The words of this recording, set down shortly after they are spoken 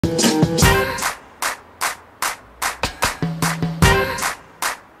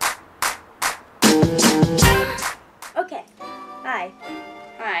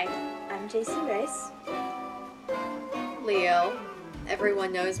JC Rice. Leo.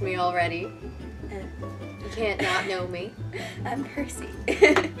 Everyone knows me already. You can't not know me. I'm Percy.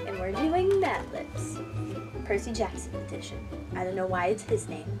 And we're doing Madlibs. Percy Jackson edition. I don't know why it's his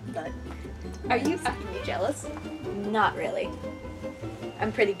name, but... Are you jealous? Not really.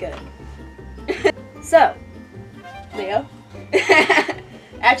 I'm pretty good. So, Leo.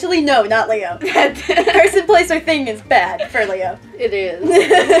 Actually, no, not Leo. Person, place, or thing is bad for Leo. It is.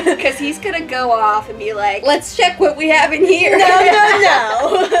 Because he's gonna go off and be like, let's check what we have in here.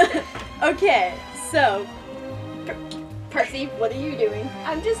 No. Okay, so, Percy, what are you doing?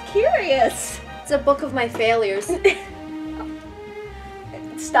 I'm just curious. It's a book of my failures.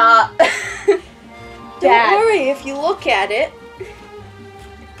 Stop. Don't worry, if you look at it.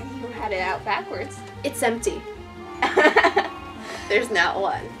 You had it out backwards. It's empty. There's not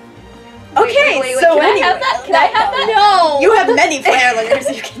one. Okay, wait, so can anyway. I have that? Can I have that? No! You have many failures,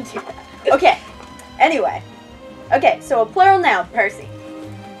 you can do that. Okay, anyway. Okay, so a plural noun, Percy.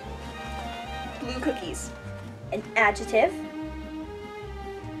 Blue cookies. An adjective.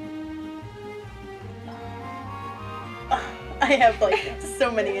 I have like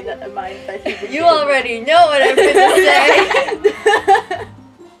so many in mind that he would You already know what I'm gonna say.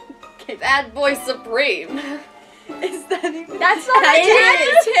 Okay. Bad boy supreme. Is that even... That's not an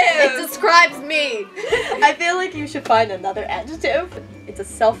It adjective. describes me. I feel like you should find another adjective. It's a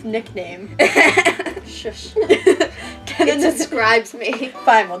self-nickname. Shush. It describes me.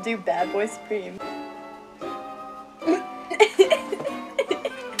 Fine, we'll do bad boy supreme.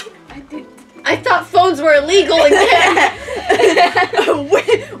 I thought phones were illegal in Canada.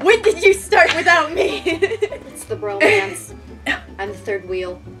 when did you start without me? It's the bromance. I'm the third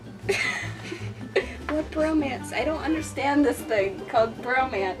wheel. What bromance? I don't understand this thing called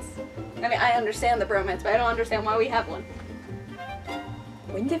bromance. I mean, I understand the bromance, but I don't understand why we have one.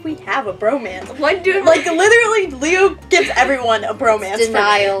 When did we have a bromance? When do Like, literally, Leo gives everyone a bromance.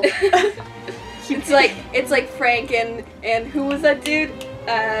 Denial. It's like Frank and who was that dude?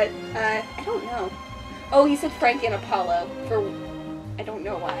 I don't know. Oh, he said Frank and Apollo for I don't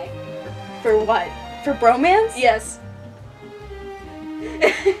know why. For what? For bromance? Yes.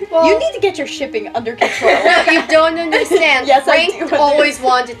 Well, You need to get your shipping under control. no, you don't understand. Yes, I Frank do always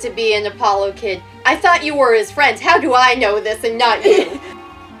wanted to be an Apollo kid. I thought you were his friends. How do I know this and not you?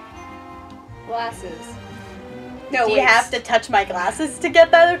 Glasses. No, Do you wait. have to touch my glasses to get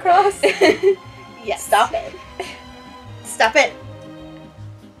that across? Yes. Stop it. Stop it.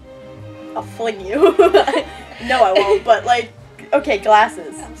 I'll fling you. No, I won't, but like, okay,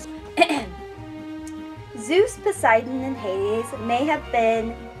 glasses. Zeus, Poseidon, and Hades may have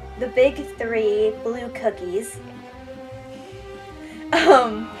been the big three blue cookies.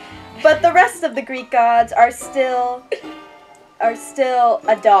 But the rest of the Greek gods are still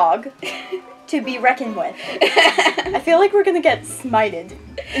a dog to be reckoned with. I feel like we're gonna get smited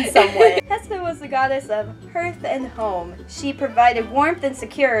in some way. Hesper was the goddess of hearth and home. She provided warmth and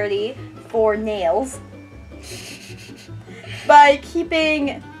security for nails by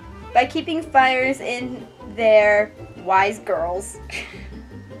keeping fires in their wise girls.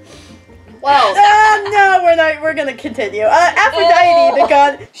 Well, No, we're not. We're gonna continue. Aphrodite, the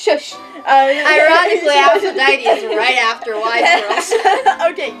god. Shush. ironically, Aphrodite is right after Wise Girls.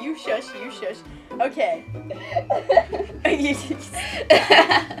 Okay, you shush. You shush. Okay.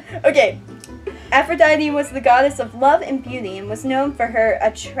 Okay. Aphrodite was the goddess of love and beauty and was known for her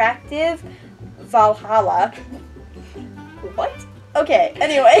attractive Valhalla. What? Okay,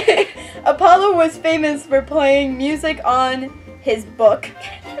 anyway. Apollo was famous for playing music on his book.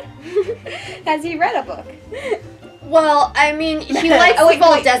 Has he read a book? Well, I mean, he likes Oh, the wait,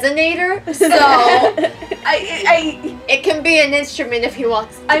 full wait. designator, so it can be an instrument if he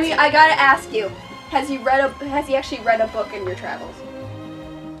wants. I mean, I gotta ask you, has he actually read a book in your travels?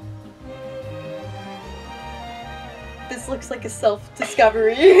 This looks like a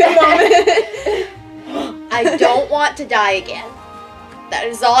self-discovery moment. I don't want to die again. That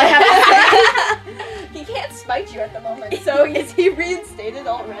is all I have to say. He can't spite you at the moment, So so is he reinstated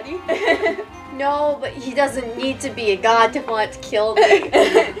already? No, but he doesn't need to be a god to want to kill me.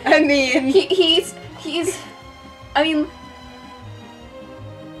 I mean, he's I mean,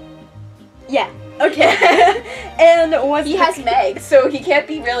 yeah. Okay. And was he has Meg, so he can't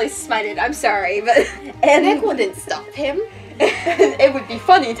be really smited. I'm sorry, but and Nick wouldn't stop him. it would be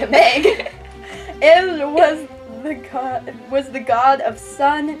funny to Meg. And was the god of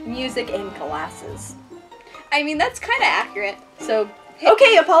sun, music, and glasses. I mean that's kind of accurate. So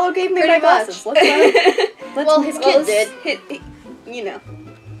okay, Apollo gave me Pretty my glasses. much. Let's Well, his kid did. You know,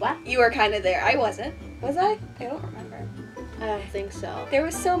 What? you were kind of there. I wasn't. Was I? I don't remember. I don't think so. There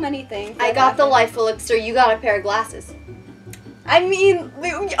were so many things. I that got the happened. life elixir. You got a pair of glasses. I mean,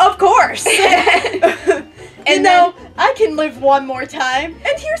 of course. And now I can live one more time.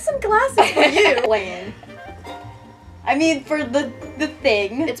 And here's some glasses for you. Lane. I mean, for the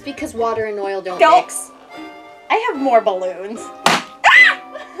thing. It's because water and oil don't Don't- mix. I have more balloons.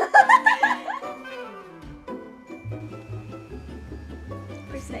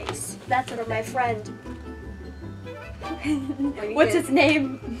 Nice. That's For my friend. What's its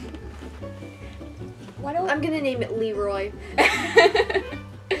name? What else? I'm gonna name it Leroy.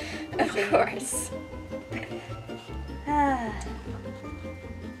 Of course. I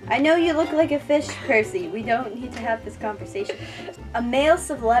know you look like a fish, Percy. We don't need to have this conversation. A male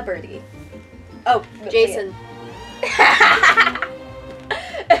celebrity. Oh, Jason.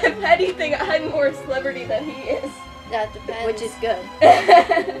 If anything, I'm more celebrity than he is. That depends. which is good.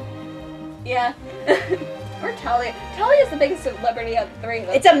 Yeah. Or Talia. Talia's the biggest celebrity out of the three of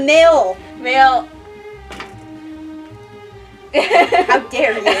us. It's a male. Male. How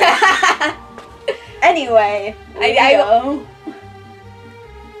dare you? Anyway, I-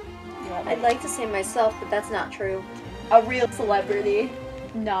 I'd like to say myself, but that's not true. a real celebrity,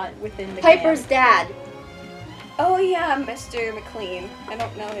 not within the Piper's dad. Oh yeah, Mr. McLean. I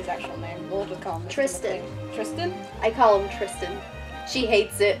don't know his actual name. We'll just call him Mr. Tristan. McLean. Tristan? I call him Tristan. She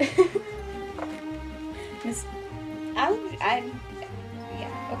hates it. I'm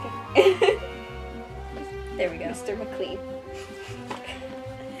yeah, okay. There we go. Mr. McLean.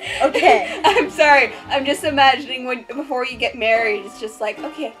 Okay. I'm sorry. I'm just imagining when before you get married, it's just like,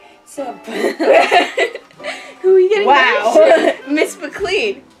 okay, so who are you getting Wow. married to? Miss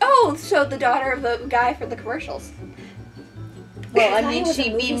McLean. Oh, so the daughter of the guy for the commercials. Well, I thought mean, he was a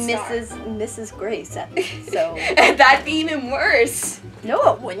she'd be movie star. Mrs. Grace, so. That'd be even worse.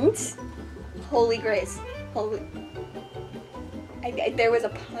 No, it wouldn't. Holy Grace. Holy. There was a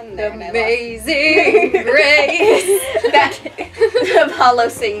pun there. and I lost Amazing Grace. That Apollo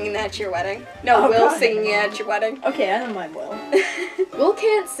singing at your wedding. No, Oh, Will God. singing at your wedding. Okay, I don't mind Will. Will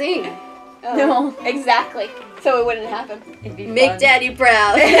can't sing. Oh, No. exactly. So it wouldn't happen. It'd be Make fun. Daddy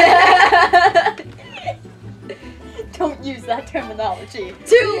proud. Don't use that terminology.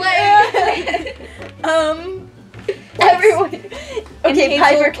 Too late. Everyone. Okay,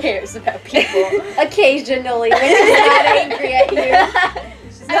 Hazel- Piper cares about people. Occasionally, when she's not angry at you.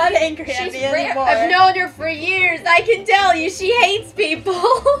 She's not angry at She's me rare. anymore. I've known her for years. I can tell you, she hates people.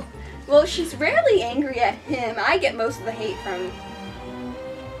 Well, she's rarely angry at him. I get most of the hate from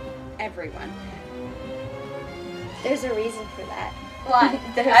everyone. There's a reason for that. Why?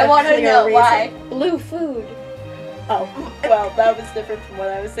 There's I a want to clear know reason. why. Blue food. Oh, well, that was different from what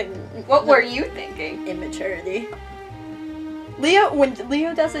I was thinking. What were you thinking? Immaturity. Leo, when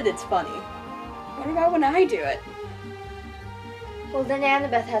Leo does it, it's funny. What about when I do it? Well, then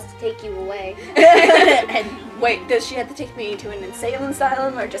Annabeth has to take you away. And Wait, does she have to take me to an insane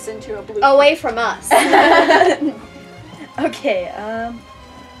asylum or just into a blue? Away from us. okay,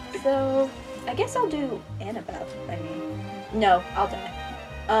 so I guess I'll do Annabeth. I mean, no, I'll die.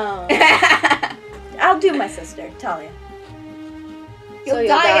 I'll do my sister, Talia. You'll So you'll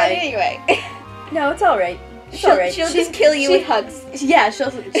die, die. anyway. No, it's all right. It's She'll, all right. she'll just kill you she- with hugs. Yeah,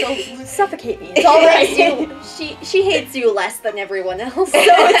 she'll suffocate me. It's alright. She hates you less than everyone else. So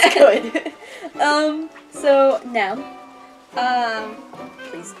it's good. So now,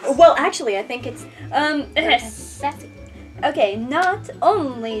 please. Well, actually, I think it's okay. Not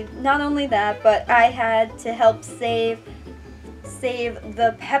only that, but I had to help save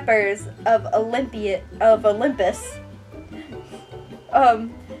the Peppers of Olympus,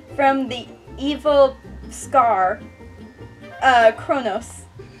 from the evil Scar, Kronos.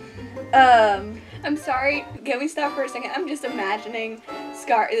 I'm sorry. Can we stop for a second? I'm just imagining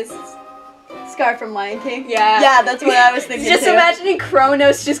Scar. Scar from Lion King. Yeah. Yeah, that's what I was thinking Just too. imagining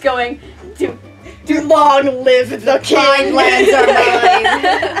Kronos just going, Do long live the king. Mine lands are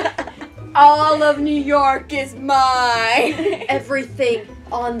mine. all of New York is mine. Everything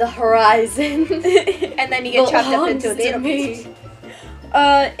on the horizon. And then you get chopped up belongs into a to data me. piece.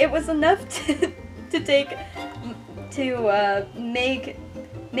 It was enough to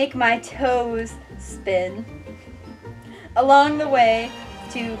make my toes spin. Along the way,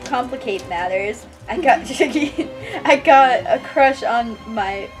 to complicate matters, I got a crush on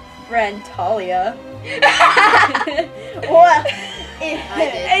my friend Talia. What?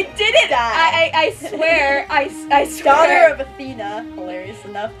 I didn't. I swear. I swear. Daughter of Athena, hilarious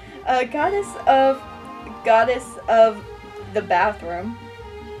enough. Goddess of the bathroom.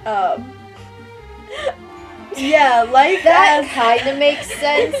 Yeah, life That as kind of makes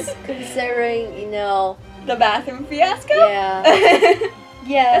sense, considering, The bathroom fiasco? Yeah.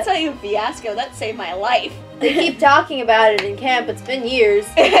 Yeah. That's not even fiasco, that saved my life. They keep talking about it in camp. It's been years.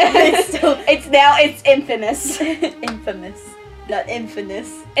 It's infamous. Infamous. Not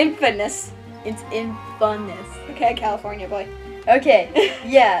infamous. Infamous. It's infamous. Okay, California boy. Okay.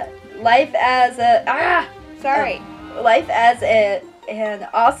 Yeah. Life as Sorry. life as an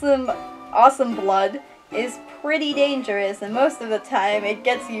awesome blood is pretty dangerous, and most of the time it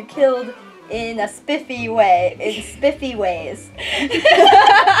gets you killed in a spiffy way. In spiffy ways.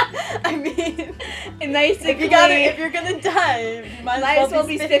 I mean, Nice and if you're gonna die, you might as well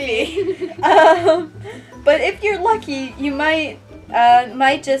be spiffy. spiffy. But if you're lucky, you might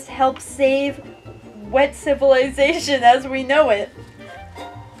just help save wet civilization as we know it.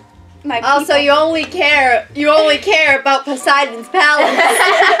 My Also, people. you only care about Poseidon's palace.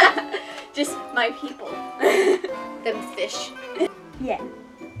 Just my people. Them fish. Yeah.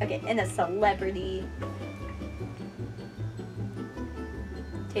 Okay, and a celebrity.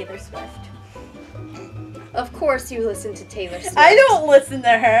 Taylor Swift. Of course you listen to Taylor Swift. I don't listen to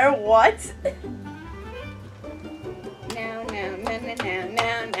her. What? No.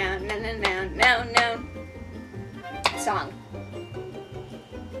 Song.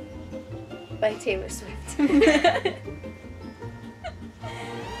 By Taylor Swift.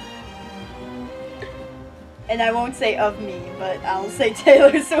 And I won't say of me, but I'll say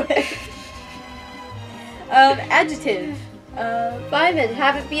Taylor Swift. Adjective. Fine then,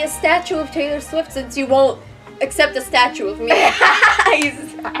 have it be a statue of Taylor Swift since you won't accept a statue of me.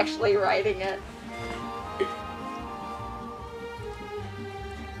 He's actually writing it.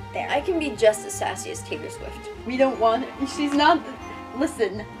 There. I can be just as sassy as Taylor Swift. We don't want her. She's not.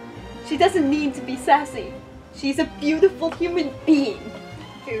 Listen. She doesn't need to be sassy. She's a beautiful human being.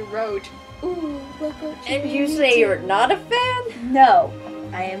 Who wrote, ooh, look what And you say you're not a fan? No,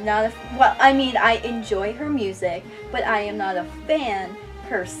 I am not a. Well, I mean, I enjoy her music, but I am not a fan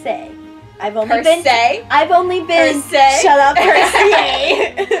per se. I've only Per been. se? I've only been. Per se? Shut up, per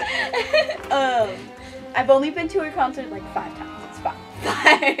se. se? I've only been to her concert like 5 times. It's fine.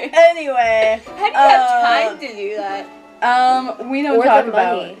 How Anyway. do you have time to do that? We don't Or talk the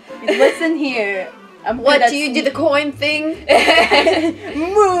about. money. Listen here. I'm What, good at do you do the coin thing?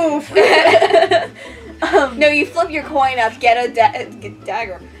 move? No, you flip your coin up, get a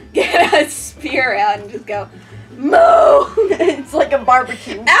dagger, get a spear out, and just go, moo! It's like a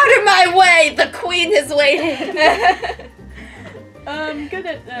barbecue. Out of my way! The queen has waited! Good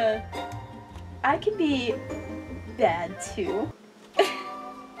at I can be bad too.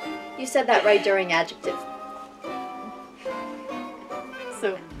 You said that right during adjective.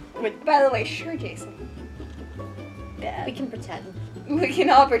 So with By the way, sure, Jason. bad. We can pretend. We can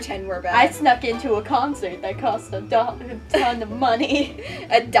all pretend we're I bad. snuck into a concert that cost a ton of money.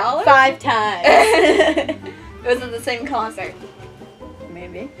 $1? 5 times. Was it the same concert?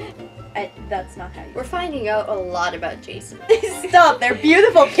 Maybe. That's not how you. We're finding out a lot about Jason. Stop! They're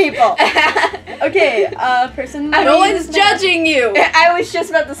beautiful people. Okay, person. in the No room one's who's male. judging you! I was just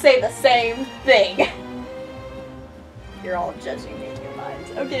about to say the same thing. You're all judging me in your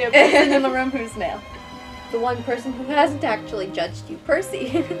minds. Okay, a person in the room who's male. The one person who hasn't actually judged you,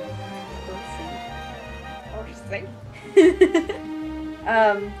 Percy.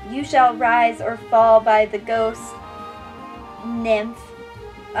 You shall rise or fall by the ghost nymph's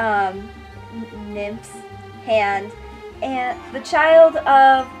hand, and the child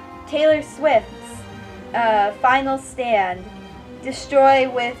of Taylor Swift's final stand. Destroy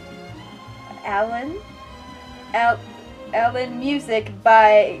with Alan music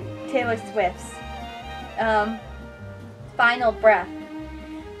by Taylor Swift's final breath,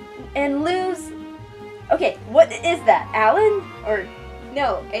 and lose. Okay, what is that? Alan or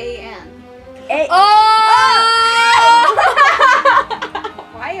No, A-N. A? Oh!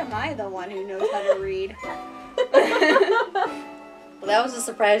 Why am I the one who knows how to read? Well, that was a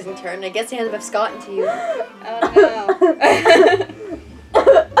surprising turn. I guess hands have gotten to you. Oh no.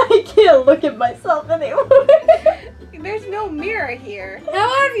 I can't look at myself anymore. There's no mirror here.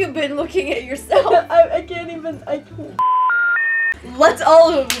 How have you been looking at yourself? I can't even. I can't. Let's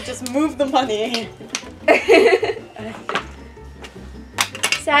all of them just move the money.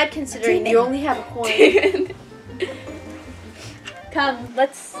 Sad considering you only have a coin. Come,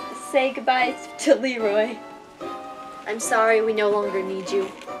 let's say goodbye to Leroy. I'm sorry, we no longer need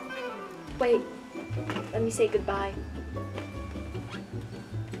you. Wait, let me say goodbye.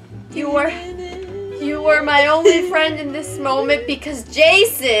 You were my only friend in this moment because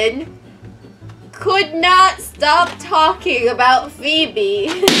Jason could not stop talking about Phoebe.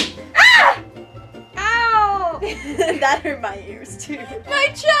 Ah! Ow! That hurt my ears too. My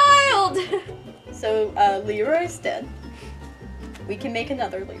child! So, Leroy's dead. We can make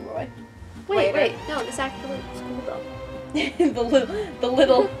another Leroy. Wait. No, this actually looks cool though.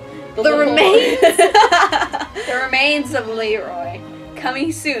 the remains? The remains of Leroy.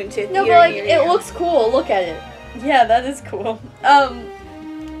 Coming soon to No, theater but like, near it you. looks cool. Look at it. Yeah, that is cool.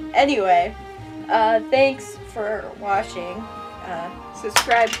 Anyway, thanks for watching.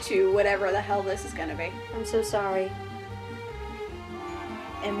 Subscribe to whatever the hell this is gonna be. I'm so sorry.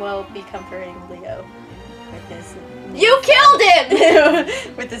 And we'll be comforting Leo with his You killed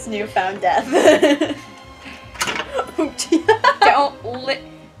him! with his newfound death. Don't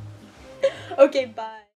Okay, bye.